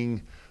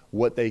seeing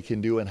what they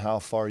can do and how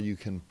far you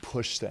can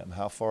push them,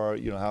 how far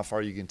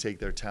you can take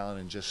their talent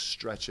and just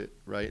stretch it,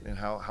 right, and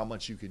how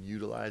much you can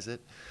utilize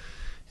it,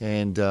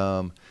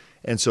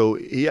 and so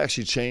he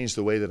actually changed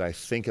the way that I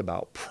think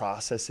about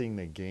processing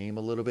the game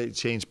a little bit. He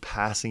changed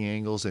passing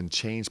angles and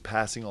changed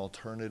passing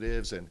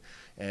alternatives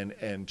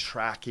and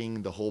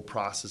tracking, the whole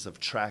process of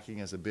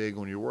tracking as a big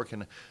when you're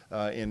working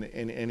in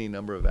any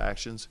number of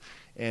actions.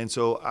 And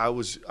so I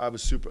was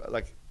super,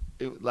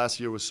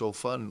 last year was so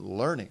fun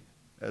learning.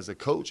 As a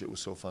coach, it was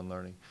so fun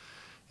learning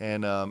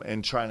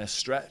and trying to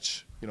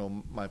stretch,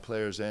 my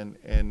players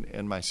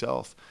and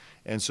myself.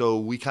 And so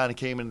we kind of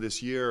came into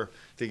this year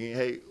thinking,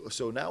 hey,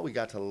 so now we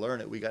got to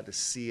learn it, we got to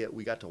see it,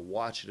 we got to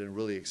watch it and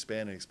really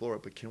expand and explore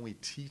it, but can we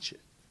teach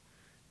it?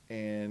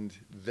 And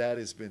that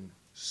has been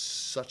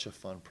such a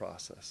fun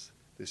process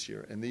this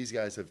year. And these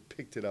guys have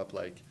picked it up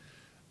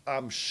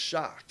I'm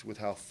shocked with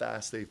how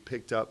fast they've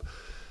picked up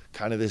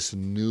kind of this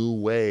new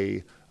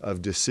way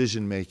of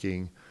decision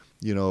making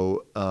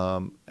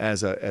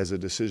as a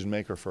decision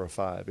maker for a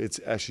 5. It's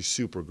actually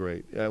super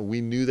great.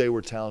 We knew they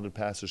were talented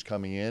passers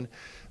coming in,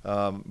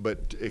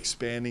 but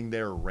expanding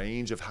their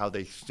range of how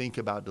they think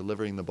about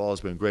delivering the ball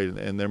has been great,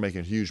 and they're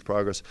making huge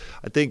progress.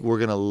 I think we're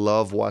going to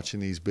love watching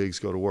these bigs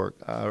go to work.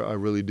 I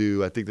really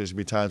do. I think there's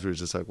going to be times where it's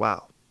just like,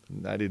 wow,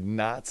 I did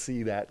not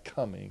see that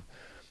coming.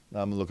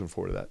 I'm looking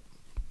forward to that.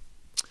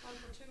 One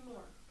for 2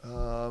 more.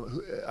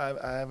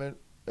 I haven't,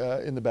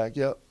 in the back,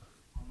 yep.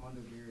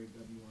 Armando Gary,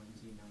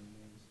 WNT 90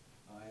 News.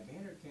 At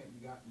Banner Camp,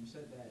 you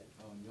said that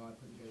y'all had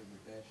put together the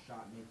best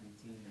shot-making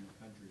team in the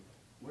country.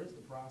 What has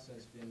the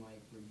process been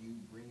like for you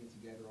bringing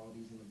together all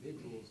these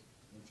individuals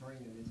and turning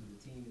them into the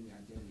team and the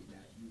identity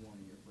that you want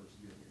in your first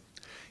year here?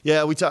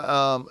 Yeah, we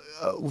talk.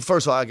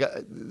 First of all,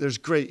 there's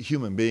great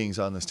human beings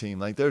on this team.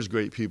 Like, there's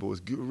great people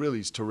with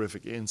really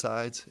terrific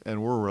insides,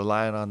 and we're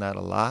relying on that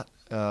a lot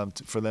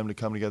for them to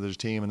come together as a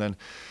team. And then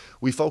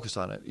we focus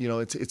on it.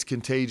 It's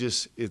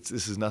contagious.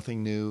 This is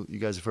nothing new. You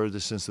guys have heard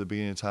this since the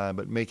beginning of time.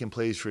 But making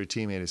plays for your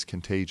teammate is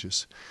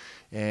contagious,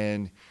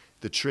 and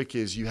the trick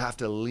is you have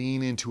to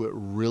lean into it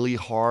really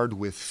hard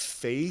with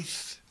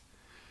faith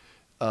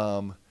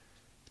to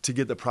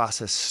get the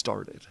process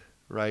started,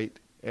 right?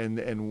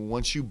 And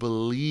once you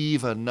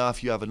believe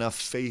enough, you have enough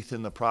faith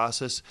in the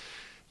process,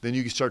 then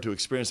you can start to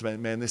experience,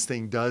 man, this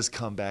thing does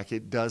come back.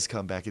 It does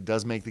come back. It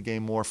does make the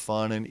game more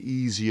fun and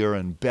easier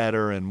and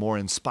better and more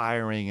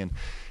inspiring.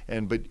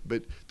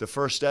 But the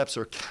first steps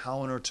are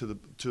counter to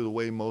the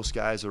way most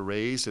guys are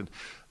raised and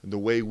the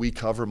way we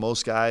cover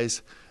most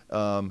guys.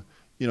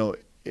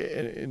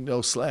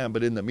 No slam,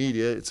 but in the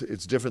media,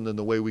 it's different than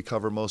the way we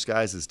cover most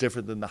guys. It's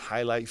different than the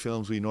highlight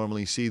films we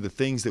normally see. The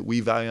things that we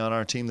value on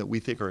our team that we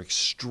think are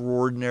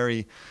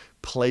extraordinary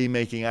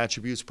playmaking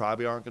attributes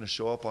probably aren't going to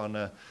show up on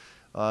the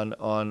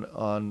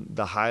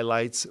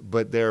highlights,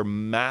 but they're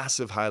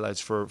massive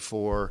highlights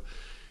for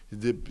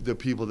the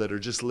people that are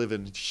just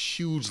living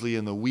hugely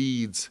in the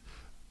weeds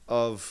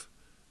of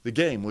the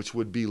game, which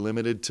would be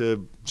limited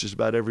to just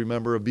about every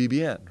member of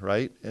BBN,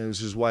 right? And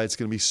this is why it's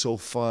going to be so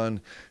fun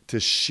to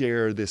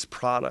share this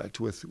product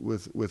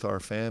with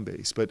our fan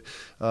base. But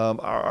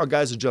our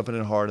guys are jumping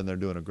in hard, and they're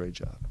doing a great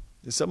job.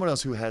 Is someone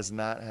else who has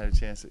not had a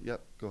chance to?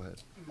 Yep, go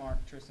ahead. Mark,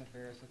 Tristan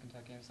Ferris, the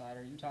Kentucky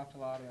Insider. You talked a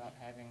lot about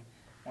having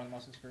one of the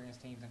most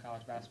experienced teams in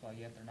college basketball,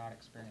 yet they're not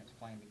experienced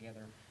playing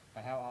together.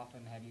 But how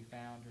often have you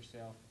found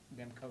yourself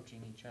them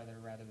coaching each other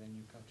rather than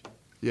you coaching?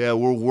 Yeah,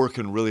 we're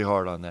working really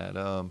hard on that.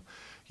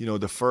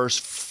 The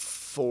first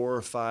 4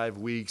 or 5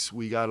 weeks,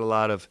 we got a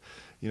lot of,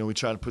 we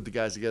tried to put the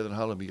guys together and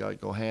huddle, we got to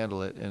go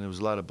handle it, and there was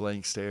a lot of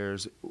blank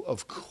stares.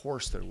 Of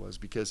course there was,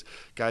 because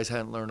guys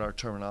hadn't learned our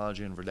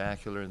terminology and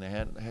vernacular, and they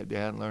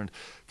hadn't learned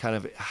kind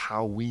of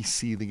how we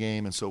see the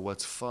game. And so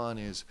what's fun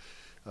is,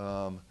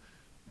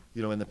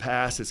 in the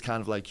past, it's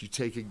kind of like you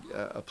take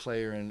a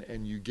player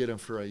and you get him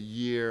for a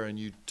year, and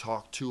you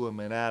talk to him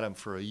and at him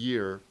for a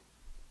year,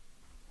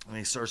 and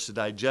he starts to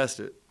digest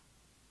it.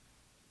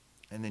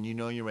 And then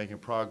you're making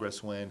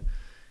progress when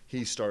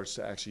he starts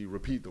to actually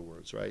repeat the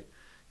words, right?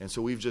 And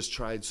so we've just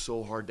tried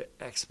so hard to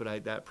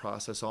expedite that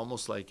process,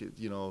 almost like,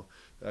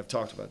 I've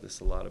talked about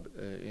this a lot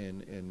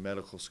in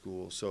medical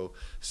school. So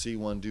see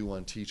one, do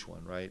one, teach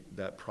one, right?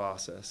 That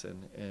process.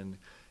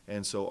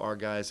 And so our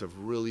guys have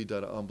really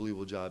done an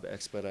unbelievable job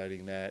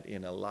expediting that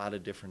in a lot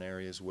of different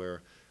areas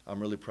where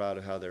I'm really proud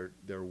of how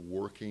they're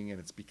working, and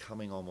it's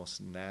becoming almost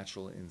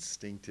natural,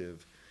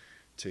 instinctive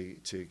to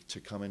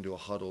come into a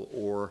huddle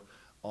or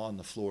on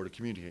the floor to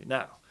communicate.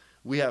 Now,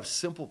 we have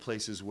simple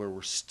places where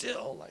we're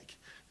still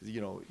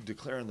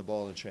declaring the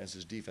ball in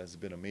transition defense has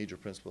been a major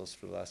principle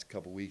for the last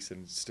couple of weeks,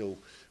 and still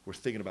we're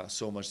thinking about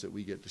so much that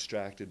we get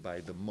distracted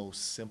by the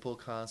most simple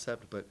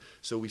concept. But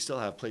so we still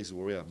have places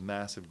where we have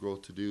massive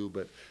growth to do,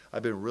 but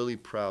I've been really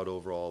proud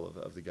overall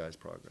of the guys'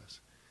 progress.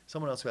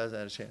 Someone else who hasn't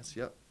had a chance?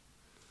 Yep.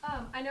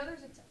 I know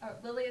there's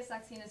Lilia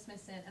Saxena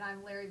Smithson, and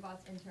I'm Larry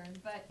Vought's intern,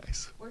 but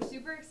nice. We're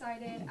super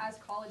excited as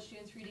college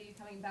students for you to be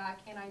coming back,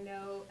 and I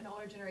know an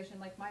older generation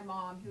like my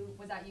mom, who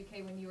was at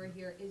UK when you were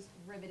here, is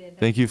riveted.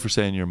 Thank you for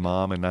saying your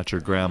mom and not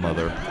your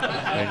grandmother.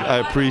 I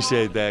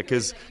appreciate that,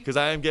 because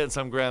I am getting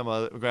some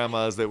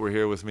grandmas that were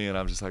here with me, and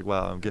I'm just like,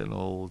 wow, I'm getting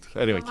old.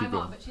 Anyway, well, keep going. My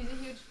mom, but she's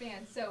a huge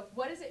fan. So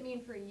what does it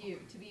mean for you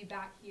to be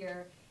back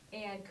here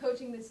and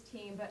coaching this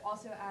team, but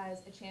also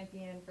as a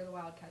champion for the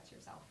Wildcats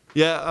yourself?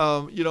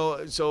 Yeah,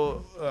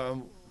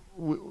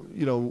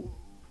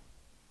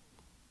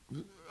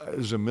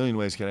 there's a million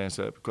ways to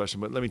answer that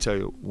question, but let me tell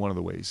you one of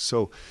the ways.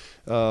 So,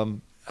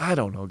 I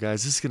don't know,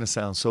 guys. This is going to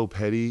sound so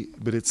petty,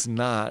 but it's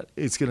not.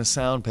 It's going to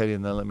sound petty,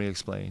 and then let me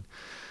explain.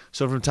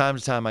 So from time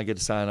to time, I get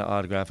to sign an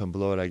autograph, and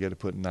below it, I get to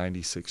put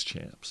 96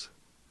 champs.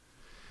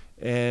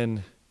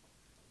 And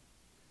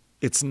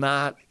it's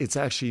not. It's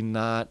actually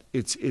not.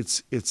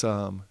 It's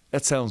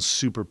that sounds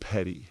super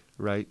petty,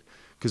 right?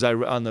 Because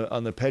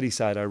on the petty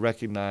side, I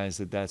recognize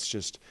that that's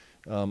just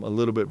a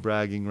little bit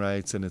bragging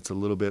rights, and it's a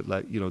little bit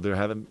like, there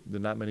are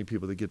not many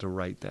people that get to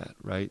write that,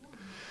 right?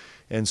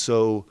 And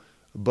so,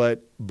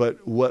 but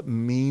what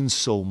means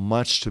so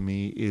much to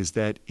me is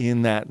that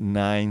in that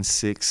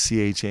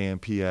 9-6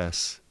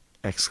 CHAMPS,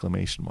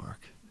 exclamation mark,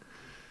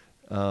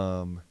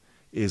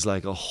 is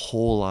like a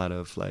whole lot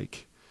of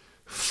like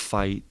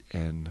fight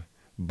and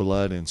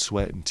blood and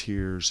sweat and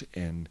tears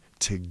and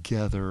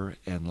together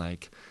and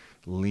like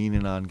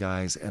leaning on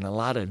guys and a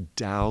lot of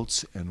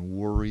doubts and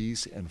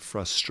worries and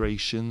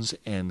frustrations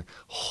and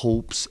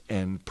hopes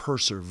and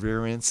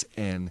perseverance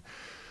and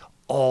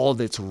all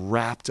that's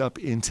wrapped up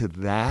into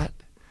that.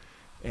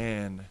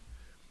 And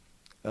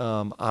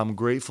I'm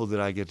grateful that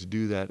I get to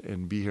do that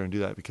and be here and do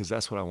that, because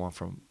that's what I want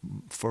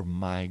for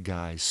my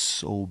guys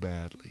so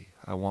badly.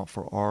 I want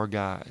for our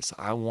guys.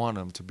 I want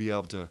them to be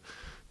able to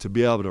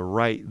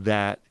write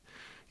that,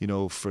 you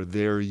know, for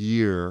their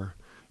year,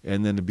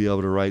 and then to be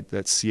able to write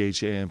that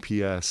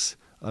CHAMPS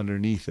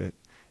underneath it.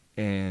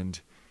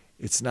 And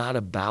it's not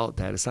about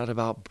that. It's not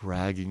about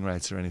bragging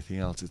rights or anything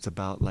else. It's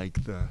about like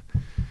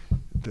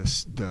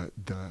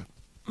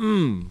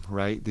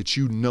right, that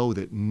you know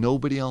that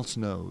nobody else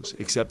knows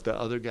except the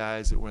other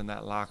guys that were in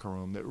that locker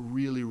room that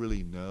really,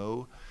 really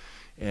know.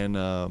 And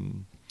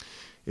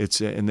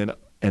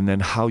and then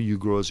how you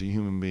grow as a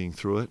human being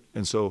through it.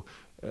 And so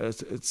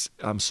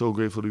I'm so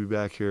grateful to be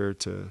back here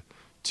to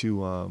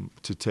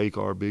take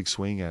our big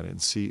swing at it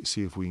and see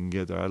if we can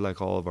get there. I'd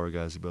like all of our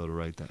guys to be able to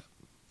write that.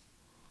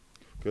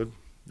 Good?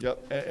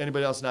 Yep.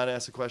 Anybody else not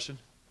ask a question?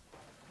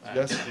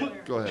 Yes?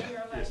 Go ahead.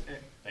 Yes.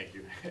 Thank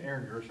you.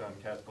 Aaron Gershon,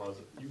 Cats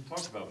Closet. You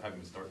talked about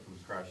having to start from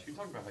scratch. You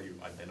talked about how you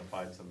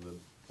identified some of the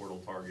portal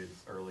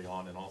targets early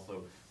on, and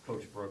also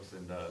Coach Brooks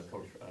and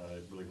Coach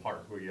really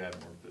Hart, who you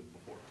hadn't worked with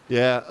before.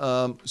 Yeah.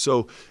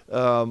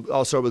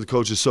 I'll start with the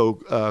coaches. So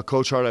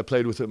Coach Hart, I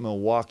played with at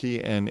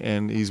Milwaukee,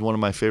 and he's one of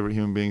my favorite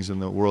human beings in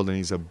the world, and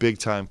he's a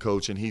big-time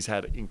coach, and he's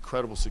had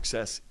incredible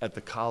success at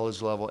the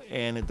college level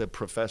and at the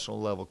professional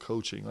level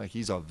coaching. Like,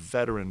 he's a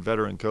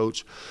veteran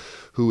coach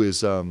who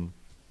is, you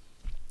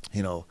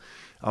know,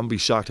 I'm going to be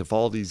shocked if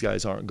all these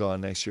guys aren't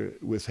gone next year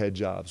with head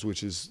jobs,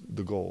 which is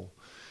the goal.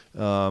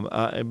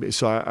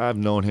 So I've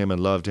known him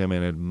and loved him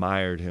and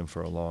admired him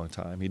for a long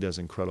time. He does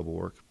incredible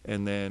work.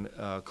 And then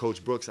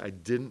Coach Brooks, I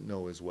didn't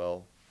know as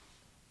well,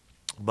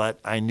 but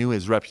I knew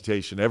his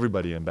reputation.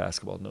 Everybody in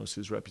basketball knows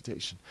his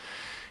reputation.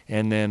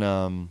 And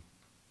then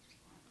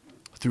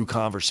through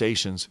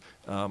conversations,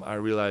 I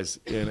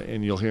realized,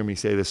 and you'll hear me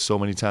say this so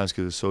many times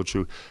because it's so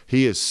true,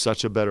 he is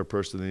such a better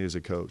person than he is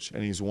a coach.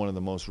 And he's one of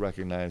the most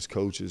recognized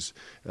coaches,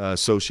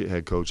 associate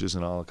head coaches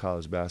in all of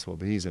college basketball.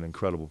 But he's an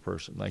incredible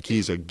person. Like,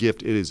 he's a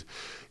gift. It is,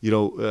 you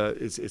know,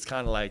 it's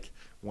kind of like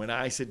when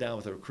I sit down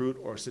with a recruit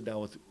or sit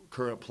down with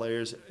current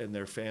players and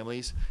their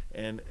families,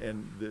 and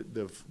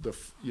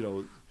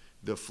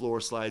the floor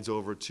slides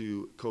over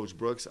to Coach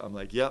Brooks, I'm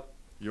like, yep,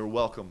 you're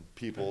welcome,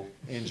 people.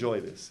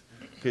 Enjoy this.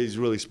 Okay, he's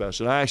really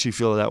special. And I actually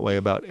feel that way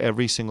about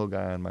every single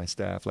guy on my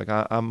staff. Like,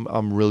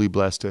 I'm really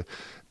blessed to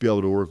be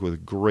able to work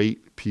with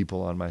great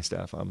people on my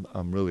staff.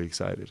 I'm really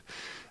excited.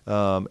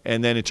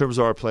 And then in terms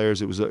of our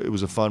players, it was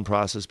a fun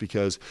process,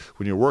 because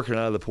when you're working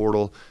out of the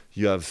portal,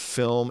 you have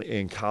film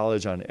in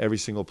college on every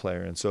single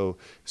player. And so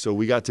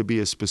we got to be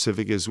as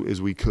specific as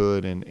we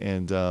could.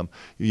 And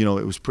you know,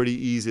 it was pretty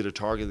easy to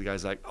target the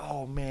guys like,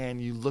 oh, man,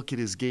 you look at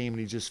his game and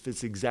he just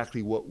fits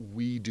exactly what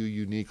we do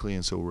uniquely.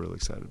 And so we're really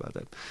excited about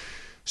that.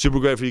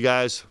 Super great for you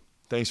guys.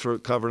 Thanks for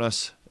covering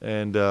us.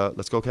 And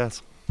let's go,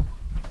 Cats.